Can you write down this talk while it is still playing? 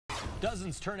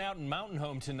Dozens turn out in Mountain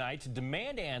Home tonight to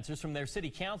demand answers from their city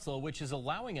council, which is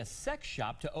allowing a sex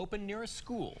shop to open near a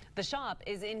school. The shop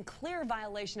is in clear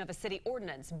violation of a city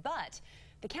ordinance, but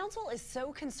the council is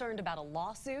so concerned about a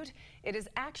lawsuit, it is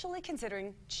actually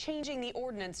considering changing the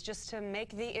ordinance just to make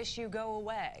the issue go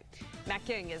away. Matt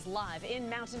King is live in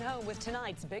Mountain Home with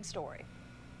tonight's big story.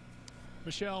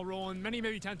 Michelle, Roland, many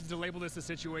may be tempted to label this a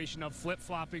situation of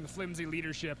flip-flopping, flimsy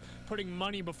leadership, putting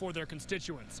money before their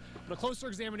constituents. But a closer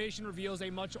examination reveals a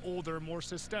much older, more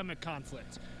systemic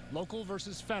conflict, local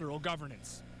versus federal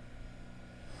governance.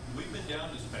 We've been down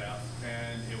this path,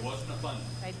 and it wasn't a fun one.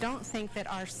 I don't think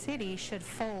that our city should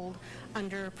fold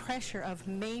under pressure of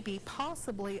maybe,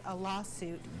 possibly a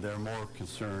lawsuit. They're more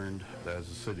concerned as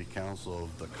a city council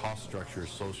of the cost structure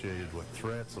associated with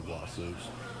threats of lawsuits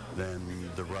than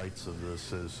the rights of the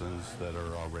citizens that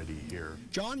are already here.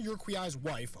 John Urquiei's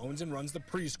wife owns and runs the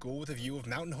preschool with a view of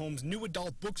Mountain Home's new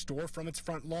adult bookstore from its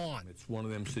front lawn. It's one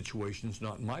of them situations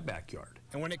not in my backyard.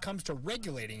 And when it comes to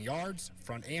regulating yards,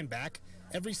 front and back,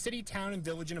 every city, town, and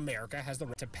village in America has the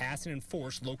right to pass and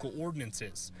enforce local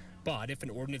ordinances. But if an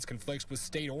ordinance conflicts with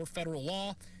state or federal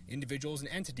law, individuals and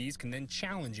entities can then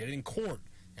challenge it in court,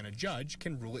 and a judge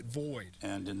can rule it void.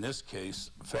 And in this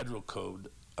case, federal code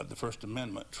of the First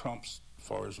Amendment trumps, as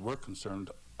far as we're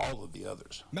concerned, all of the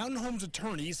others. Mountain Home's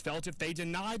attorneys felt if they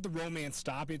denied the romance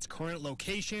stop its current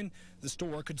location, the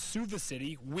store could sue the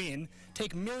city, win,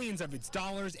 take millions of its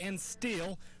dollars, and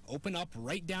still open up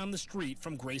right down the street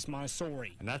from Grace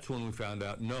Montessori. And that's when we found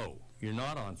out, no, you're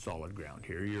not on solid ground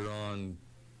here. You're on,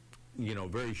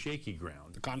 very shaky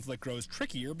ground. The conflict grows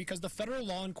trickier because the federal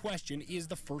law in question is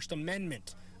the First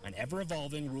Amendment, an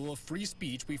ever-evolving rule of free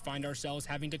speech we find ourselves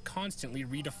having to constantly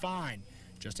redefine,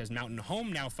 just as Mountain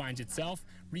Home now finds itself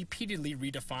repeatedly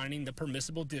redefining the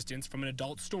permissible distance from an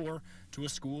adult store to a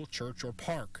school, church, or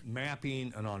park.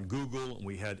 Mapping and on Google, and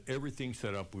we had everything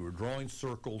set up. We were drawing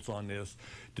circles on this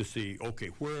to see, okay,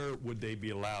 where would they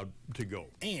be allowed to go?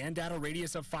 And at a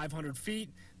radius of 500 feet,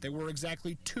 there were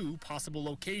exactly 2 possible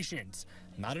locations.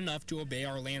 Not enough to obey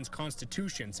our land's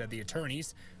constitution, said the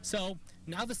attorneys. So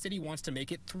now the city wants to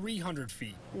make it 300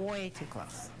 feet. Way too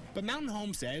close. But Mountain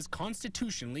Home says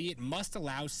constitutionally it must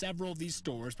allow several of these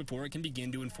stores before it can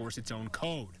begin to enforce its own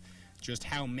code. Just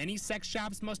how many sex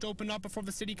shops must open up before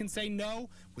the city can say no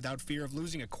without fear of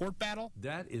losing a court battle?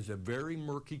 That is a very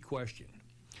murky question.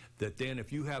 That then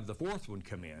if you have the 4th one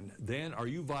come in, then are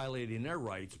you violating their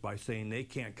rights by saying they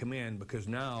can't come in because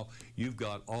now you've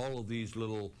got all of these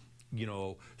little,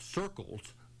 circles,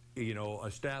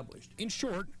 established? In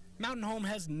short, Mountain Home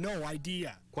has no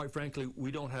idea. Quite frankly, we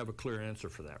don't have a clear answer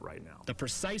for that right now. The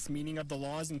precise meaning of the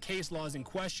laws and case laws in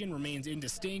question remains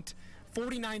indistinct.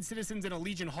 49 citizens in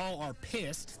Allegiant Hall are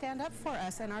pissed. Stand up for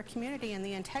us and our community and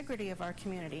the integrity of our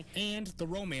community. And the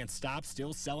romance stop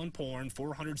still selling porn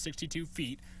 462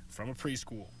 feet from a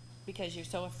preschool. Because you're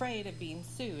so afraid of being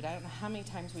sued. I don't know how many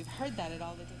times we've heard that at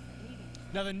all the different meetings.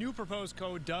 Now, the new proposed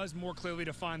code does more clearly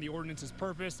define the ordinance's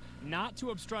purpose, not to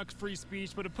obstruct free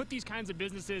speech, but to put these kinds of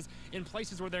businesses in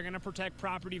places where they're going to protect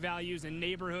property values and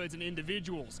neighborhoods and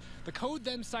individuals. The code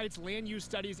then cites land use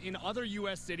studies in other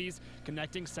U.S. cities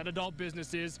connecting said adult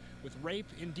businesses with rape,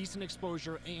 indecent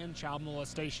exposure, and child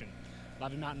molestation.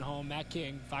 Live in Mountain Home, Matt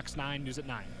King, Fox 9 News at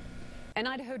 9. An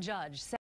Idaho judge said